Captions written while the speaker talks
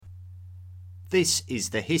This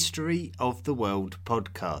is the History of the World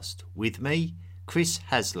podcast with me, Chris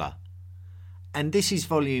Hasler. And this is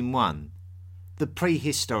Volume 1, The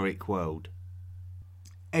Prehistoric World.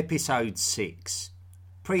 Episode 6,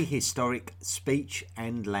 Prehistoric Speech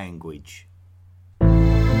and Language.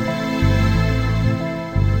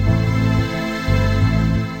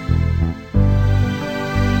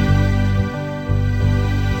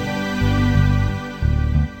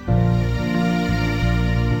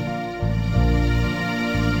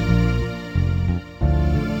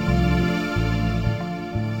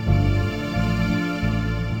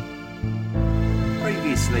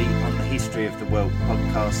 Previously on the History of the World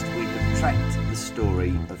podcast, we have tracked the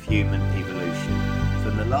story of human evolution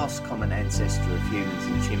from the last common ancestor of humans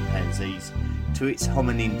and chimpanzees to its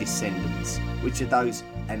hominin descendants, which are those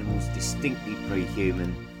animals distinctly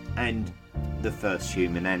pre-human and the first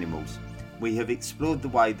human animals. We have explored the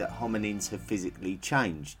way that hominins have physically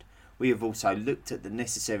changed. We have also looked at the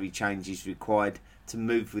necessary changes required to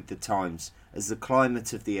move with the times as the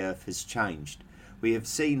climate of the earth has changed. We have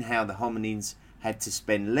seen how the hominins had to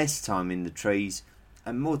spend less time in the trees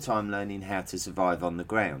and more time learning how to survive on the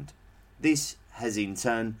ground. This has in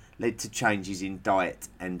turn led to changes in diet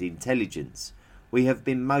and intelligence. We have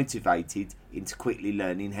been motivated into quickly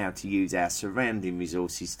learning how to use our surrounding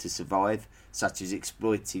resources to survive, such as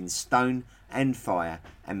exploiting stone and fire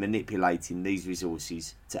and manipulating these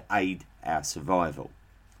resources to aid our survival.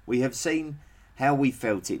 We have seen how we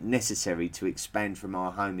felt it necessary to expand from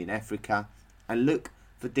our home in Africa and look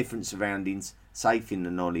for different surroundings, safe in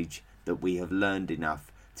the knowledge that we have learned enough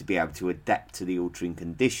to be able to adapt to the altering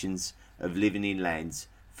conditions of living in lands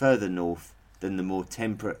further north than the more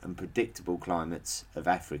temperate and predictable climates of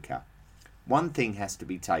Africa. One thing has to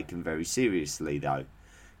be taken very seriously though.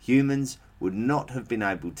 Humans would not have been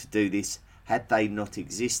able to do this had they not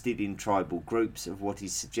existed in tribal groups of what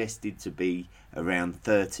is suggested to be around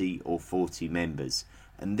 30 or 40 members,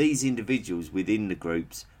 and these individuals within the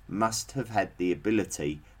groups must have had the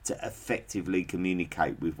ability to effectively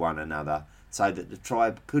communicate with one another so that the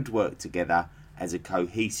tribe could work together as a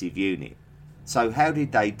cohesive unit. So how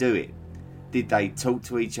did they do it? Did they talk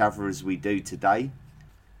to each other as we do today?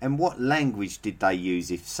 And what language did they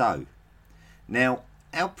use if so? Now,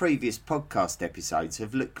 our previous podcast episodes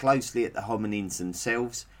have looked closely at the hominins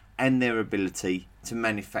themselves and their ability to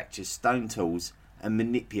manufacture stone tools and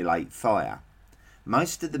manipulate fire.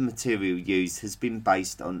 Most of the material used has been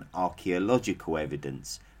based on archaeological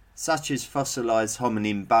evidence, such as fossilised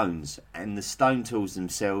hominin bones and the stone tools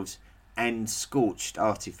themselves and scorched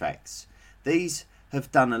artefacts. These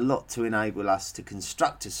have done a lot to enable us to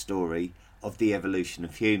construct a story of the evolution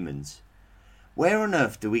of humans. Where on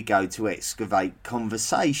earth do we go to excavate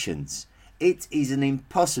conversations? It is an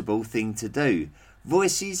impossible thing to do.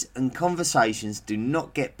 Voices and conversations do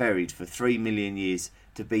not get buried for 3 million years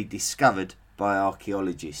to be discovered by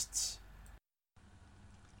archaeologists.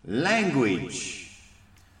 Language.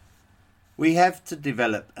 We have to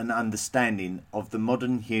develop an understanding of the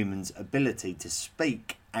modern human's ability to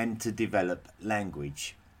speak and to develop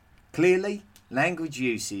language. Clearly, language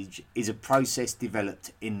usage is a process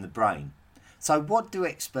developed in the brain. So what do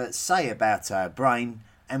experts say about our brain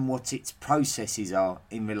and what its processes are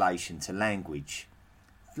in relation to language?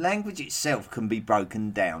 Language itself can be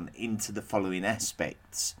broken down into the following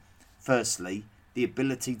aspects. Firstly, the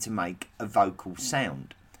ability to make a vocal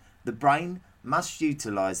sound. The brain must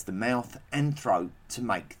utilise the mouth and throat to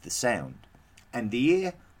make the sound, and the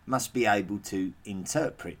ear must be able to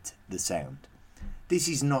interpret the sound. This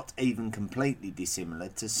is not even completely dissimilar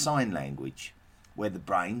to sign language, where the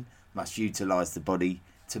brain must utilise the body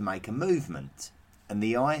to make a movement, and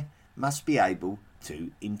the eye must be able to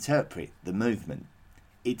interpret the movement.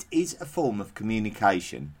 It is a form of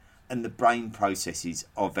communication, and the brain processes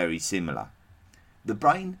are very similar. The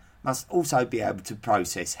brain must also be able to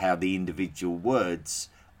process how the individual words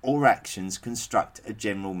or actions construct a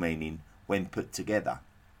general meaning when put together.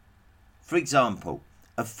 For example,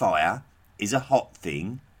 a fire is a hot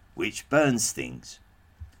thing which burns things.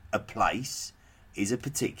 A place is a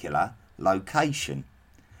particular location.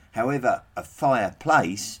 However, a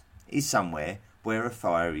fireplace is somewhere where a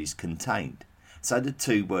fire is contained. So the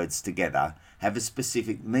two words together have a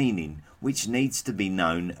specific meaning which needs to be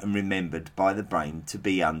known and remembered by the brain to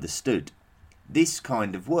be understood. This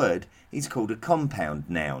kind of word is called a compound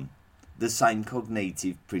noun. The same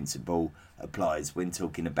cognitive principle applies when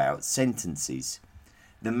talking about sentences.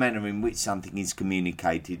 The manner in which something is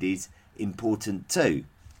communicated is important too.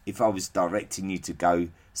 If I was directing you to go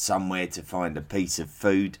somewhere to find a piece of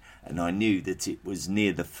food and I knew that it was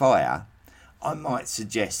near the fire, I might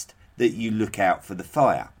suggest that you look out for the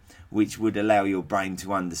fire. which would allow your brain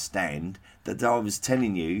to understand that I was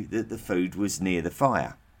telling you that the food was near the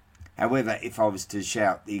fire. However, if I was to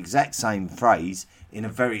shout the exact same phrase in a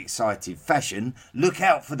very excited fashion, "Look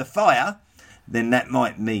out for the fire," then that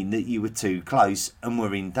might mean that you were too close and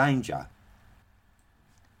were in danger.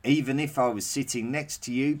 Even if I was sitting next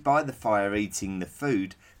to you by the fire eating the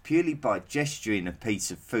food, purely by gesturing a piece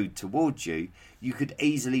of food towards you, you could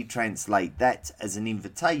easily translate that as an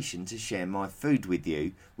invitation to share my food with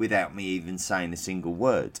you without me even saying a single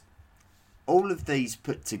word. All of these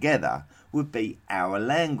put together would be our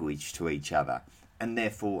language to each other, and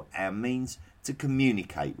therefore our means to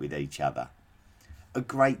communicate with each other. A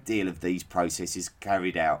great deal of these processes are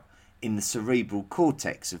carried out in the cerebral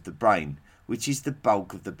cortex of the brain, which is the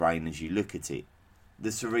bulk of the brain as you look at it.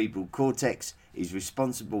 The cerebral cortex is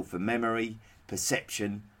responsible for memory,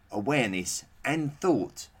 perception, awareness and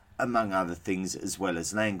thought, among other things, as well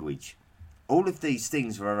as language. All of these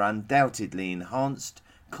things were undoubtedly enhanced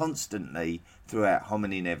constantly throughout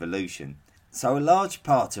hominin evolution. So a large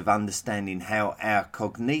part of understanding how our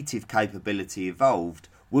cognitive capability evolved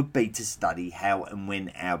would be to study how and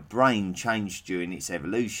when our brain changed during its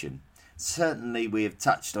evolution. Certainly we have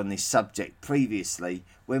touched on this subject previously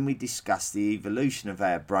when we discussed the evolution of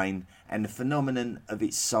our brain and the phenomenon of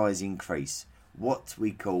its size increase, what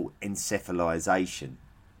we call encephalization.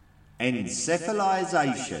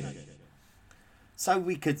 Encephalization. So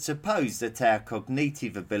we could suppose that our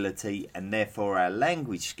cognitive ability and therefore our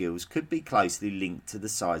language skills could be closely linked to the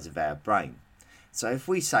size of our brain. So if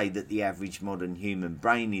we say that the average modern human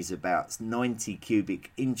brain is about 90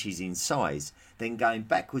 cubic inches in size, then going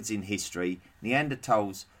backwards in history,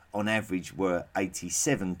 Neanderthals on average were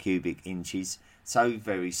 87 cubic inches, so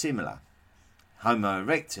very similar. Homo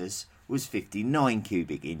erectus was 59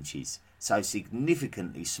 cubic inches, so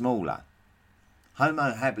significantly smaller.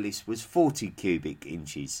 Homo habilis was 40 cubic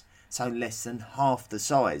inches, so less than half the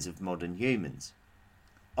size of modern humans.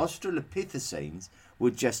 Australopithecines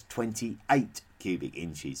were just 28 cubic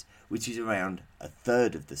inches, which is around a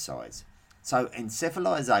third of the size. So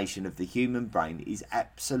encephalization of the human brain is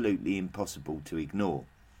absolutely impossible to ignore.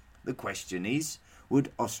 The question is,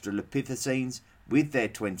 would Australopithecines with their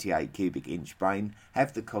 28 cubic inch brain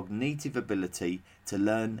have the cognitive ability to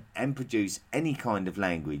learn and produce any kind of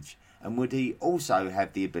language, and would he also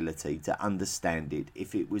have the ability to understand it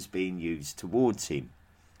if it was being used towards him?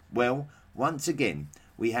 Well, once again,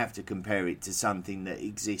 we have to compare it to something that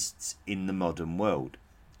exists in the modern world.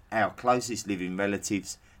 Our closest living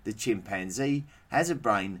relatives, the chimpanzee, has a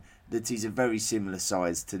brain that is a very similar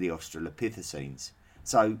size to the Australopithecines.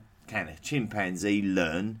 So, can a chimpanzee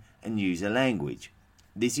learn and use a language?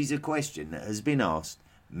 This is a question that has been asked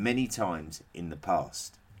many times in the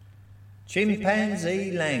past.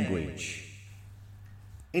 Chimpanzee language.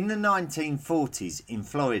 In the 1940s in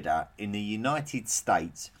Florida, in the United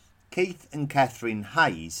States, Keith and Catherine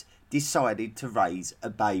Hayes decided to raise a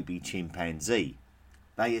baby chimpanzee.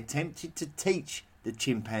 They attempted to teach the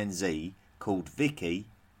chimpanzee, called Vicky,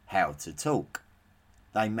 how to talk.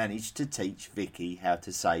 They managed to teach Vicky how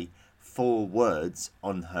to say 4 words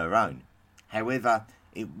on her own. However,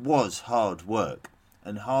 it was hard work,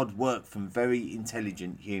 and hard work from very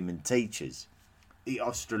intelligent human teachers. The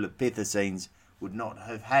Australopithecines would not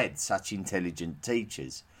have had such intelligent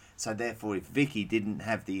teachers. So therefore, if Vicky didn't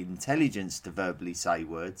have the intelligence to verbally say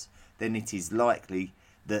words, then it is likely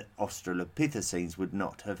that Australopithecines would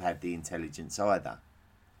not have had the intelligence either.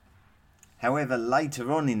 However,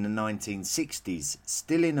 later on in the 1960s,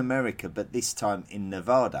 still in America but this time in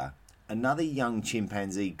Nevada, another young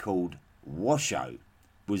chimpanzee called Washoe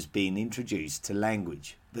was being introduced to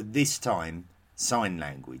language, but this time sign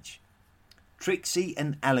language. Trixie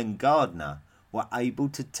and Alan Gardner were able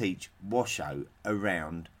to teach Washoe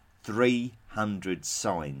around 300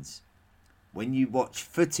 signs. When you watch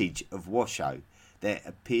footage of Washoe, there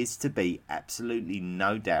appears to be absolutely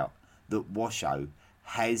no doubt that Washoe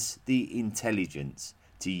has the intelligence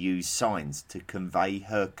to use signs to convey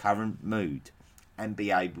her current mood and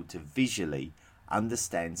be able to visually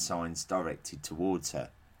understand signs directed towards her.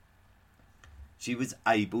 She was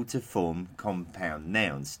able to form compound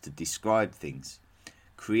nouns to describe things,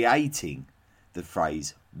 creating the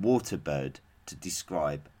phrase waterbird to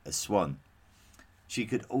describe a swan. She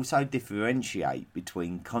could also differentiate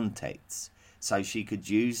between contexts, so she could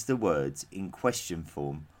use the words in question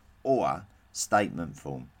form or statement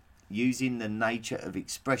form, using the nature of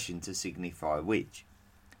expression to signify which.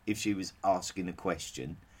 If she was asking a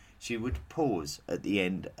question, she would pause at the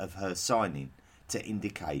end of her signing to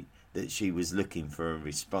indicate that she was looking for a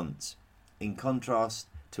response, in contrast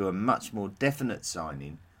to a much more definite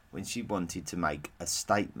signing when she wanted to make a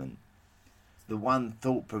statement. The one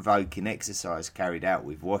thought-provoking exercise carried out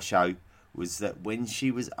with Washoe was that when she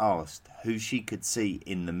was asked who she could see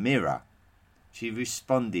in the mirror, she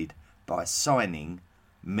responded by signing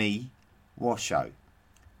 "Me, Washoe,"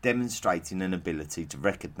 demonstrating an ability to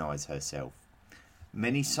recognise herself.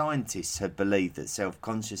 Many scientists have believed that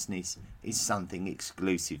self-consciousness is something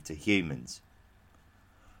exclusive to humans.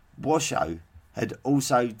 Washoe had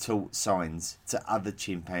also taught signs to other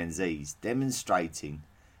chimpanzees, demonstrating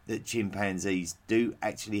that chimpanzees do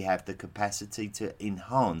actually have the capacity to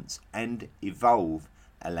enhance and evolve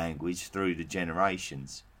a language through the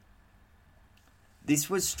generations. This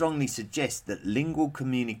would strongly suggest that lingual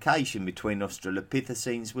communication between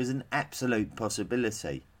Australopithecines was an absolute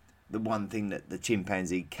possibility. The one thing that the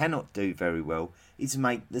chimpanzee cannot do very well is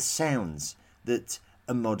make the sounds that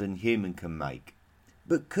a modern human can make.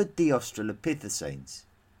 But could the Australopithecines?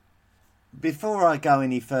 Before I go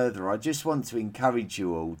any further, I just want to encourage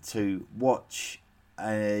you all to watch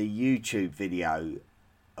a YouTube video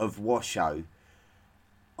of Washoe.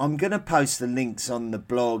 I'm going to post the links on the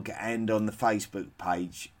blog and on the Facebook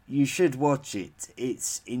page. You should watch it.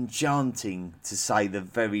 It's enchanting, to say the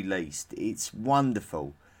very least. It's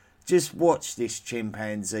wonderful. Just watch this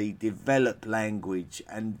chimpanzee develop language,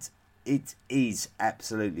 and it is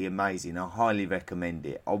absolutely amazing. I highly recommend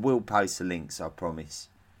it. I will post the links, I promise.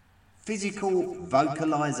 Physical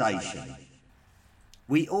vocalization.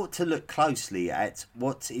 We ought to look closely at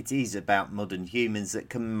what it is about modern humans that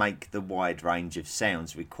can make the wide range of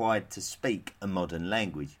sounds required to speak a modern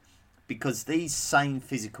language, because these same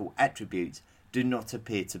physical attributes do not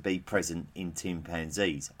appear to be present in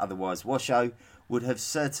chimpanzees. Otherwise, Washoe would have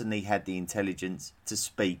certainly had the intelligence to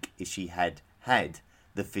speak if she had had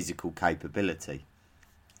the physical capability.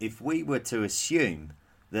 If we were to assume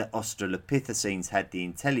that Australopithecines had the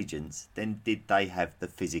intelligence, then did they have the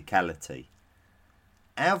physicality?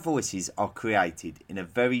 Our voices are created in a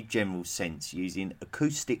very general sense using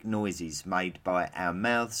acoustic noises made by our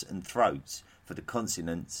mouths and throats for the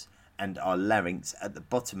consonants and our larynx at the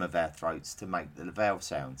bottom of our throats to make the vowel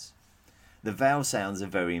sounds. The vowel sounds are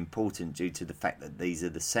very important due to the fact that these are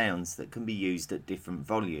the sounds that can be used at different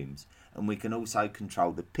volumes, and we can also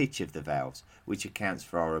control the pitch of the vowels, which accounts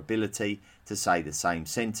for our ability to say the same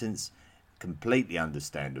sentence completely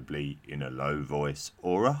understandably in a low voice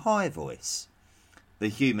or a high voice. The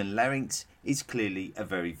human larynx is clearly a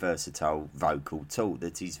very versatile vocal tool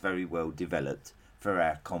that is very well developed for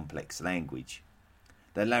our complex language.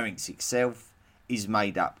 The larynx itself is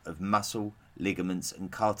made up of muscle, ligaments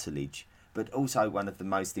and cartilage, but also one of the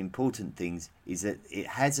most important things is that it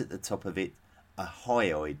has at the top of it a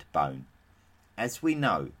hyoid bone. As we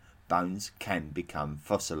know, bones can become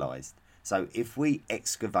fossilised, so if we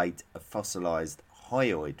excavate a fossilised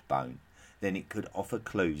hyoid bone, then it could offer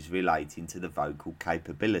clues relating to the vocal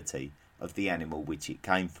capability of the animal which it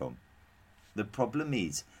came from. The problem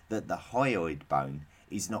is that the hyoid bone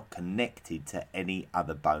is not connected to any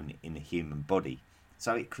other bone in the human body,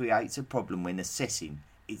 so it creates a problem when assessing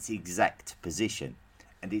its exact position,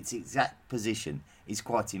 and its exact position is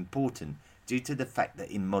quite important due to the fact that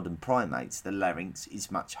in modern primates the larynx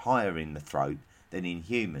is much higher in the throat than in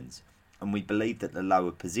humans, and we believe that the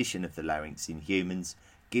lower position of the larynx in humans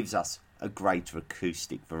gives us a greater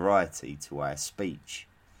acoustic variety to our speech.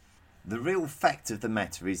 The real fact of the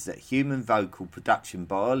matter is that human vocal production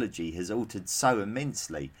biology has altered so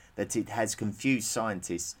immensely that it has confused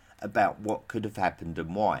scientists about what could have happened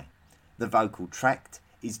and why. The vocal tract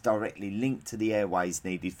is directly linked to the airways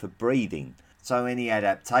needed for breathing, so any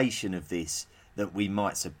adaptation of this that we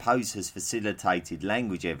might suppose has facilitated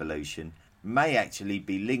language evolution may actually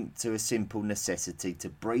be linked to a simple necessity to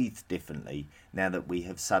breathe differently now that we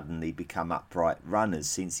have suddenly become upright runners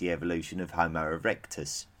since the evolution of Homo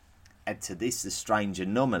erectus. Add to this the strange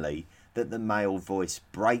anomaly that the male voice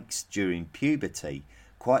breaks during puberty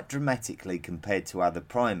quite dramatically compared to other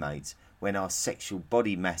primates when our sexual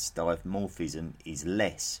body mass dimorphism is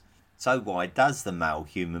less. So why does the male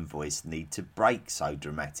human voice need to break so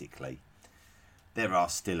dramatically? There are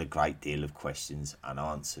still a great deal of questions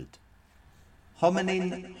unanswered.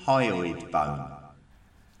 Hominin hyoid bone.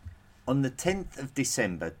 On the 10th of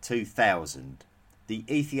December 2000, the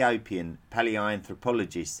Ethiopian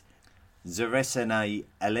paleoanthropologist Zeresene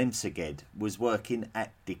Alemseged was working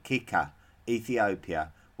at Dikika,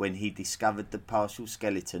 Ethiopia, when he discovered the partial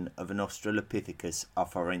skeleton of an Australopithecus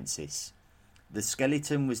afarensis. The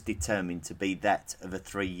skeleton was determined to be that of a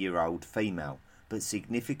 3-year-old female, but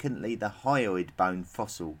significantly the hyoid bone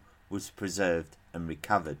fossil was preserved and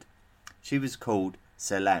recovered. She was called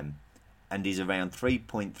Selam and is around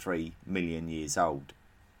 3.3 million years old.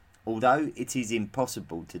 Although it is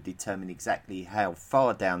impossible to determine exactly how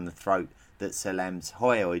far down the throat that Salam's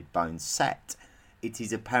hyoid bone sat, it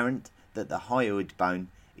is apparent that the hyoid bone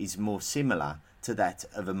is more similar to that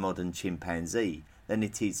of a modern chimpanzee than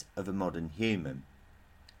it is of a modern human.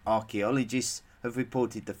 Archaeologists have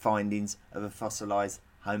reported the findings of a fossilised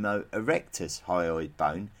Homo erectus hyoid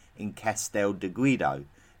bone in Castel di Guido,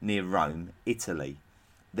 near Rome, Italy.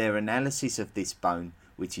 Their analysis of this bone,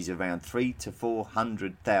 which is around 300,000 to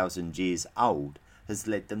 400,000 years old, has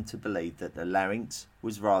led them to believe that the larynx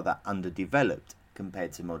was rather underdeveloped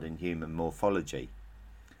compared to modern human morphology.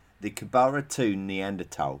 The Kibara II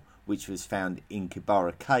Neanderthal, which was found in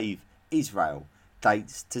Kibara Cave, Israel,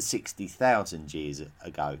 dates to 60,000 years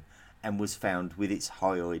ago and was found with its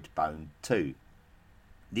hyoid bone too.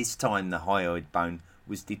 This time the hyoid bone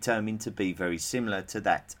was determined to be very similar to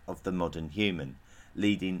that of the modern human,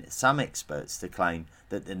 leading some experts to claim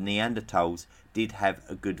that the Neanderthals did have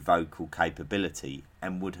a good vocal capability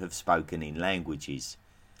and would have spoken in languages.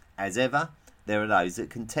 As ever, there are those that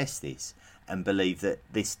contest this and believe that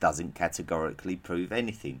this doesn't categorically prove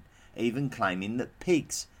anything, even claiming that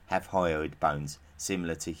pigs have hyoid bones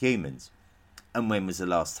similar to humans. And when was the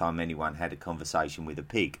last time anyone had a conversation with a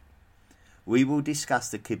pig? We will discuss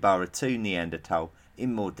the Kibara II Neanderthal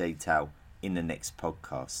in more detail in the next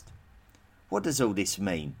podcast. What does all this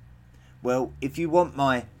mean? Well, if you want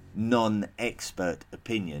my non-expert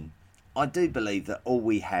opinion, I do believe that all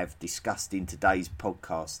we have discussed in today's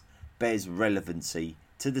podcast bears relevancy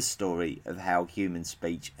to the story of how human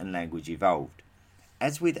speech and language evolved.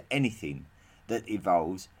 As with anything that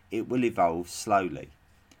evolves, it will evolve slowly.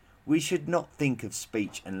 We should not think of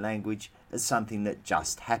speech and language as something that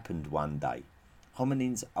just happened one day.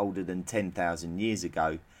 Hominins older than 10,000 years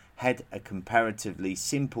ago had a comparatively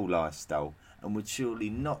simple lifestyle and would surely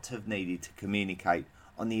not have needed to communicate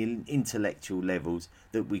on the intellectual levels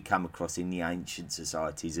that we come across in the ancient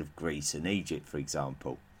societies of Greece and Egypt, for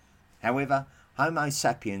example. However, Homo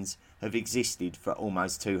sapiens have existed for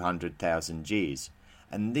almost 200,000 years,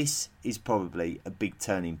 and this is probably a big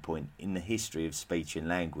turning point in the history of speech and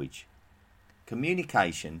language.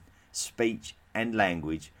 Communication, speech and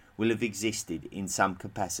language will have existed in some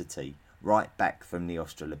capacity right back from the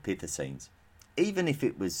Australopithecines. Even if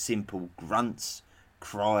it was simple grunts,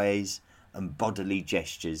 cries and bodily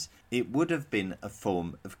gestures, it would have been a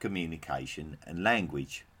form of communication and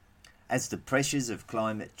language. As the pressures of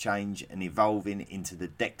climate change and evolving into the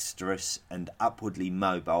dexterous and upwardly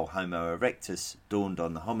mobile Homo erectus dawned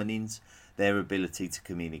on the hominins, their ability to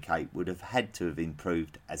communicate would have had to have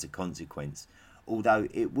improved as a consequence, although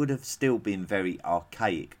it would have still been very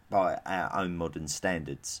archaic by our own modern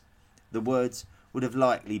standards. The words would have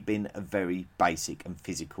likely been a very basic and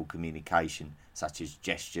physical communication, such as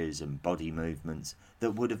gestures and body movements,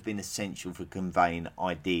 that would have been essential for conveying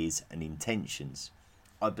ideas and intentions.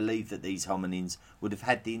 I believe that these hominins would have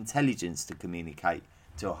had the intelligence to communicate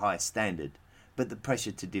to a high standard, but the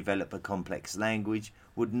pressure to develop a complex language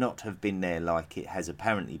would not have been there like it has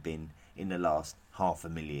apparently been in the last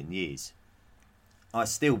 500,000 years. I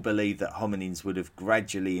still believe that hominins would have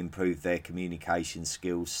gradually improved their communication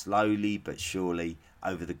skills slowly but surely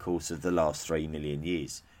over the course of the last 3 million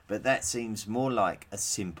years. But that seems more like a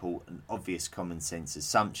simple and obvious common sense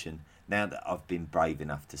assumption now that I've been brave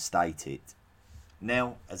enough to state it.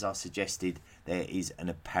 Now, as I suggested, there is an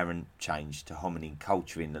apparent change to hominin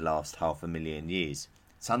culture in the last 500,000 years,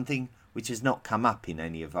 something which has not come up in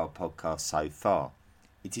any of our podcasts so far.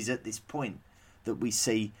 It is at this point that we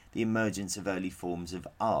see the emergence of early forms of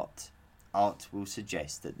art. Art will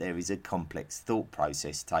suggest that there is a complex thought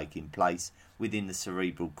process taking place within the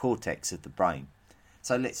cerebral cortex of the brain.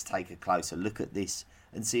 So let's take a closer look at this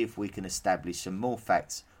and see if we can establish some more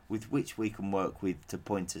facts with which we can work with to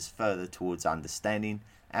point us further towards understanding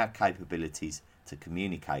our capabilities to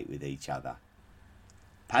communicate with each other.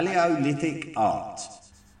 Paleolithic art.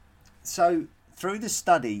 So, through the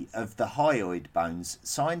study of the hyoid bones,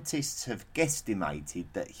 scientists have guesstimated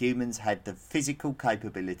that humans had the physical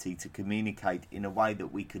capability to communicate in a way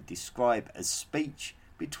that we could describe as speech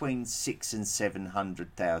between 600,000 and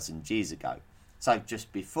 700,000 years ago, so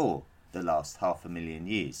just before the last 500,000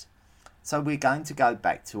 years. So we're going to go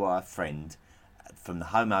back to our friend from the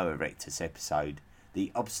Homo erectus episode,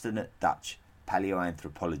 the obstinate Dutch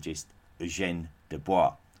paleoanthropologist Eugène de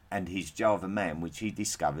Bois, and his Java man, which he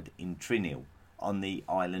discovered in Trinil, on the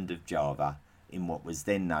island of Java in what was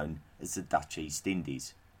then known as the Dutch East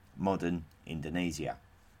Indies, modern Indonesia.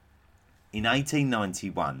 In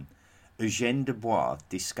 1891, Eugène de Bois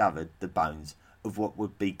discovered the bones of what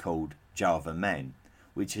would be called Java man,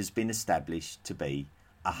 which has been established to be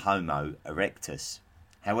a Homo erectus.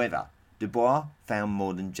 However, de Bois found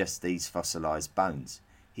more than just these fossilised bones.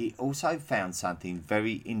 He also found something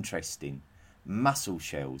very interesting, mussel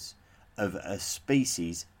shells of a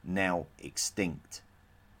species now extinct.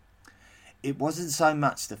 It wasn't so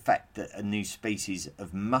much the fact that a new species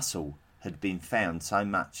of mussel had been found so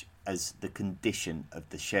much as the condition of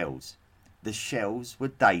the shells. The shells were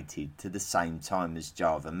dated to the same time as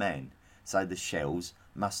Java Man, so the shells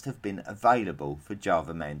must have been available for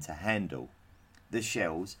Java Man to handle. The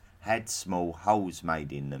shells had small holes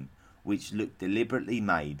made in them, which looked deliberately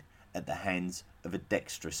made at the hands of a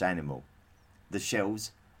dexterous animal. The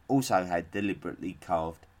shells also had deliberately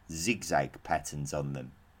carved zigzag patterns on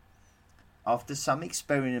them. After some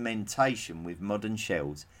experimentation with modern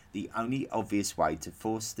shells, the only obvious way to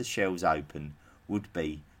force the shells open would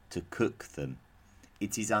be to cook them.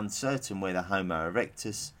 It is uncertain whether Homo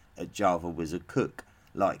erectus at Java was a cook,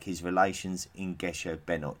 like his relations in Gesher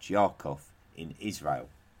Benot Yaakov in Israel.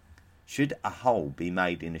 Should a hole be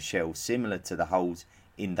made in a shell similar to the holes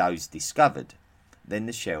in those discovered, then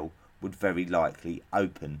the shell would very likely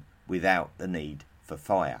open without the need for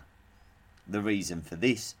fire. The reason for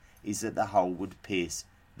this is that the hole would pierce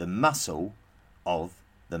the muscle of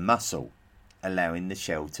the mussel, allowing the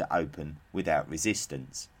shell to open without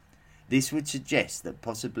resistance. This would suggest that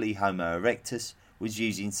possibly Homo erectus was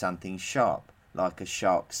using something sharp, like a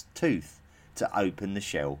shark's tooth, to open the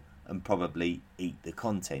shell and probably eat the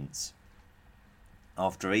contents.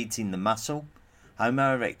 After eating the mussel,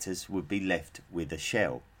 Homo erectus would be left with a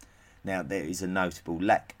shell. Now, there is a notable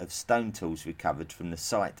lack of stone tools recovered from the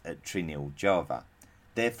site at Trinil, Java.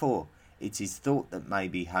 Therefore, it is thought that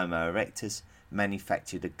maybe Homo erectus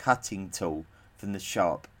manufactured a cutting tool from the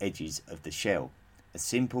sharp edges of the shell. A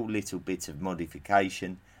simple little bit of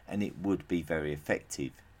modification and it would be very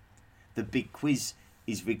effective. The big quiz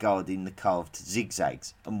is regarding the carved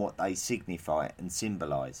zigzags and what they signify and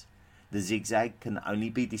symbolise. The zigzag can only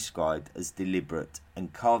be described as deliberate,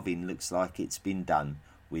 and carving looks like it's been done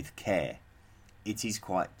with care. It is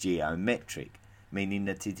quite geometric, meaning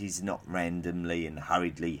that it is not randomly and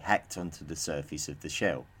hurriedly hacked onto the surface of the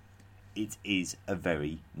shell. It is a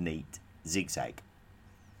very neat zigzag.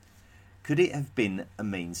 Could it have been a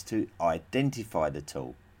means to identify the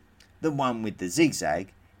tool? The one with the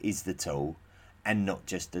zigzag is the tool and not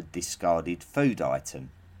just a discarded food item.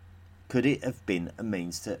 Could it have been a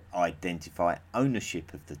means to identify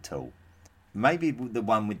ownership of the tool? Maybe the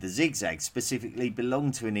one with the zigzag specifically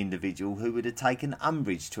belonged to an individual who would have taken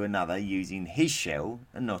umbrage to another using his shell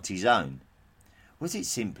and not his own. Was it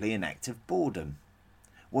simply an act of boredom?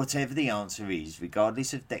 Whatever the answer is,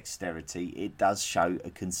 regardless of dexterity, it does show a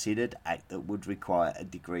considered act that would require a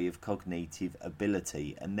degree of cognitive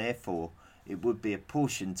ability, and therefore it would be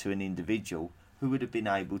apportioned to an individual who would have been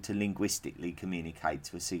able to linguistically communicate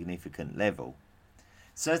to a significant level.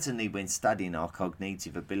 Certainly when studying our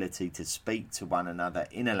cognitive ability to speak to one another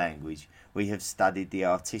in a language, we have studied the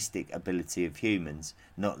artistic ability of humans,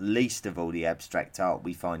 not least of all the abstract art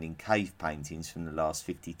we find in cave paintings from the last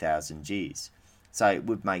 50,000 years. So it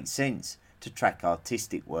would make sense to track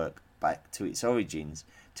artistic work back to its origins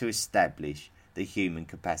to establish the human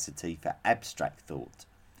capacity for abstract thought.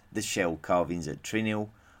 The shell carvings at Trinil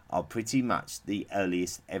are pretty much the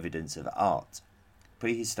earliest evidence of art.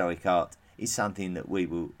 Prehistoric art is something that we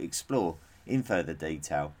will explore in further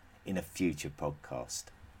detail in a future podcast.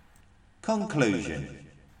 Conclusion.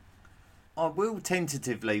 I will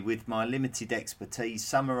tentatively, with my limited expertise,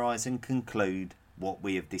 summarise and conclude what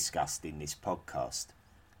we have discussed in this podcast.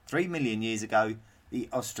 3 million years ago, the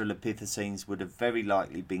Australopithecines would have very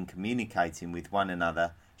likely been communicating with one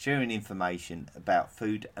another, sharing information about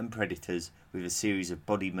food and predators with a series of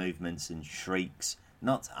body movements and shrieks,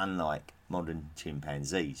 not unlike modern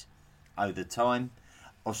chimpanzees. Over time,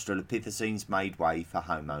 Australopithecines made way for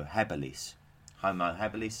Homo habilis. Homo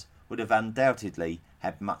habilis would have undoubtedly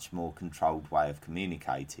had much more controlled way of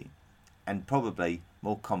communicating, and probably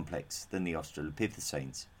more complex than the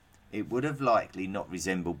Australopithecines. It would have likely not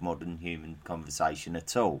resembled modern human conversation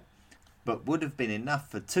at all, but would have been enough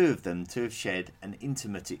for two of them to have shared an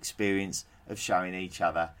intimate experience of showing each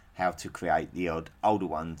other how to create the odd older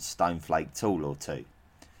one stoneflake tool or two.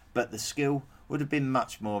 But the skill would have been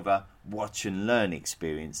much more of a watch and learn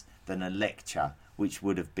experience than a lecture, which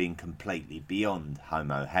would have been completely beyond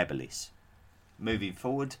Homo habilis. Moving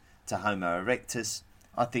forward to Homo erectus,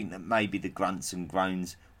 I think that maybe the grunts and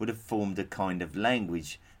groans would have formed a kind of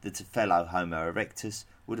language that a fellow Homo erectus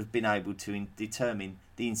would have been able to determine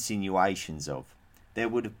the insinuations of. There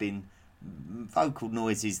would have been vocal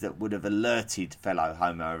noises that would have alerted fellow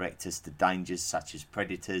Homo erectus to dangers such as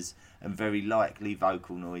predators, and very likely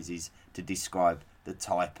vocal noises to describe the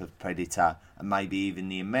type of predator and maybe even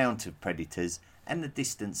the amount of predators and the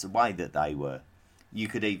distance away that they were. You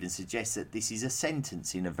could even suggest that this is a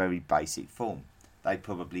sentence in a very basic form. They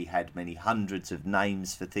probably had many hundreds of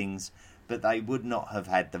names for things, but they would not have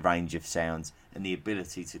had the range of sounds and the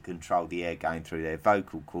ability to control the air going through their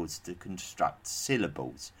vocal cords to construct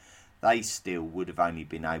syllables. They still would have only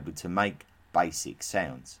been able to make basic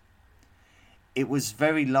sounds. It was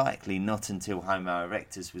very likely not until Homo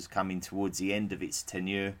erectus was coming towards the end of its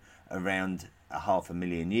tenure around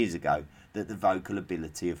 500,000 years ago that the vocal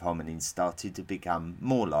ability of hominins started to become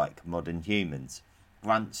more like modern humans.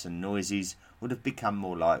 Grunts and noises would have become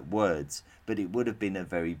more like words, but it would have been a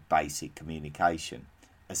very basic communication.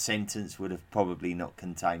 A sentence would have probably not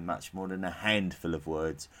contained much more than a handful of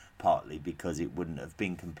words, partly because it wouldn't have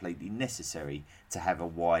been completely necessary to have a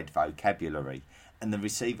wide vocabulary, and the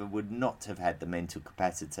receiver would not have had the mental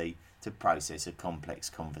capacity to process a complex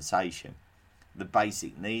conversation. The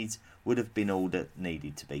basic needs would have been all that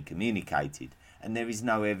needed to be communicated, and there is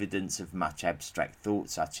no evidence of much abstract thought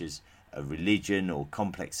such as a religion or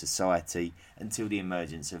complex society until the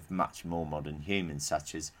emergence of much more modern humans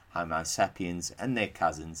such as Homo sapiens and their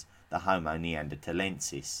cousins, the Homo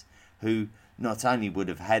neanderthalensis, who not only would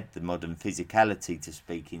have had the modern physicality to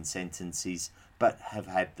speak in sentences, but have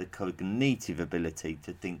had the cognitive ability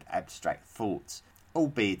to think abstract thoughts,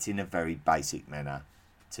 albeit in a very basic manner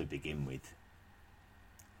to begin with.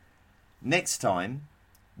 Next time,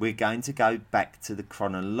 we're going to go back to the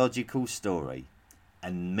chronological story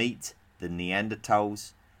and meet the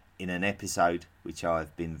Neanderthals in an episode which I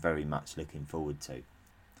have been very much looking forward to.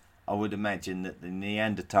 I would imagine that the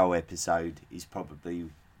Neanderthal episode is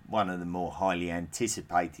probably one of the more highly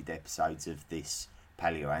anticipated episodes of this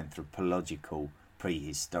paleoanthropological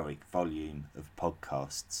prehistoric volume of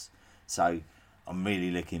podcasts. So I'm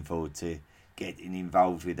really looking forward to getting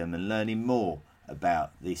involved with them and learning more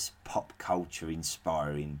about this pop culture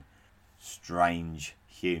inspiring strange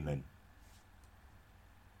human.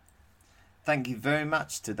 Thank you very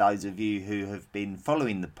much to those of you who have been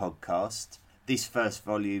following the podcast. This first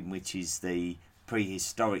volume, which is the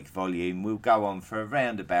prehistoric volume, will go on for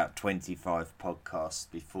around about 25 podcasts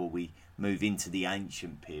before we move into the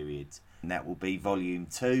ancient period. And that will be volume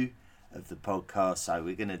 2 of the podcast, so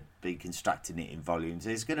we're going to be constructing it in volumes.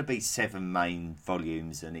 There's going to be 7 main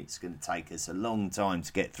volumes and it's going to take us a long time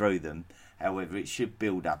to get through them. However, it should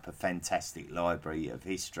build up a fantastic library of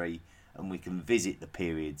history and we can visit the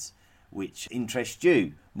periods which interest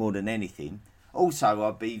you more than anything. Also,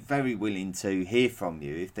 I'd be very willing to hear from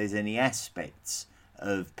you if there's any aspects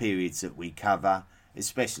of periods that we cover,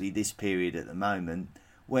 especially this period at the moment,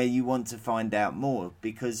 where you want to find out more,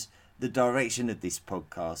 because the direction of this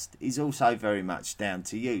podcast is also very much down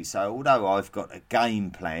to you. So although I've got a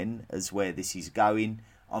game plan as where this is going,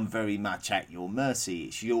 I'm very much at your mercy.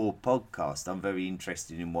 It's your podcast. I'm very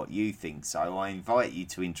interested in what you think. So I invite you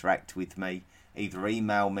to interact with me. Either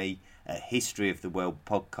email me at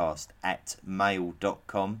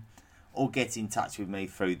historyoftheworldpodcast@mail.com or get in touch with me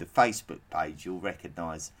through the Facebook page. You'll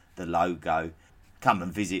recognise the logo. Come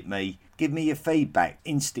and visit me. Give me your feedback.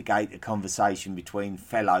 Instigate a conversation between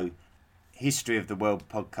fellow History of the World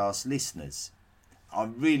podcast listeners. I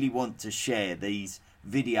really want to share these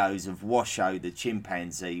videos of Washoe the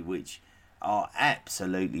chimpanzee, which are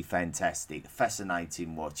absolutely fantastic.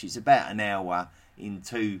 Fascinating watch. It's about an hour in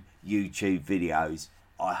 2 YouTube videos.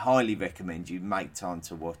 I highly recommend you make time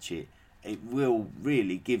to watch it. It will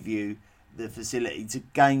really give you the facility to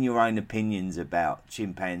gain your own opinions about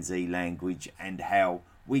chimpanzee language and how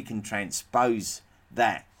we can transpose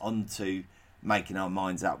that onto making our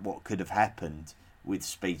minds up what could have happened with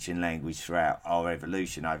speech and language throughout our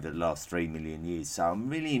evolution over the last 3 million years. So I'm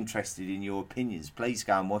really interested in your opinions. Please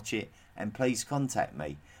go and watch it and please contact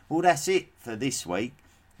me. Well, that's it for this week.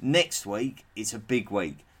 Next week, it's a big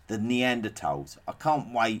week. The Neanderthals. I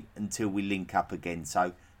can't wait until we link up again.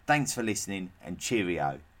 So thanks for listening and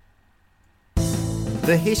cheerio.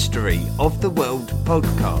 The History of the World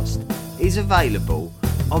podcast is available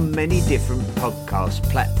on many different podcast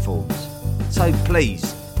platforms. So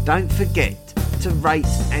please don't forget to rate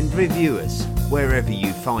and review us wherever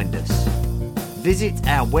you find us. Visit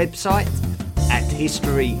our website at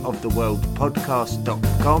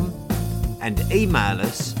historyoftheworldpodcast.com and email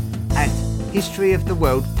us at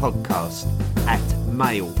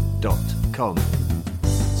historyoftheworldpodcast@mail.com.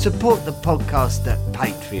 Support the podcast at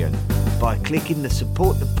Patreon by clicking the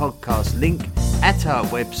Support the Podcast link at our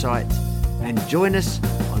website and join us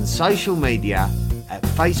on social media at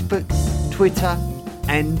Facebook, Twitter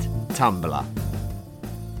and Tumblr.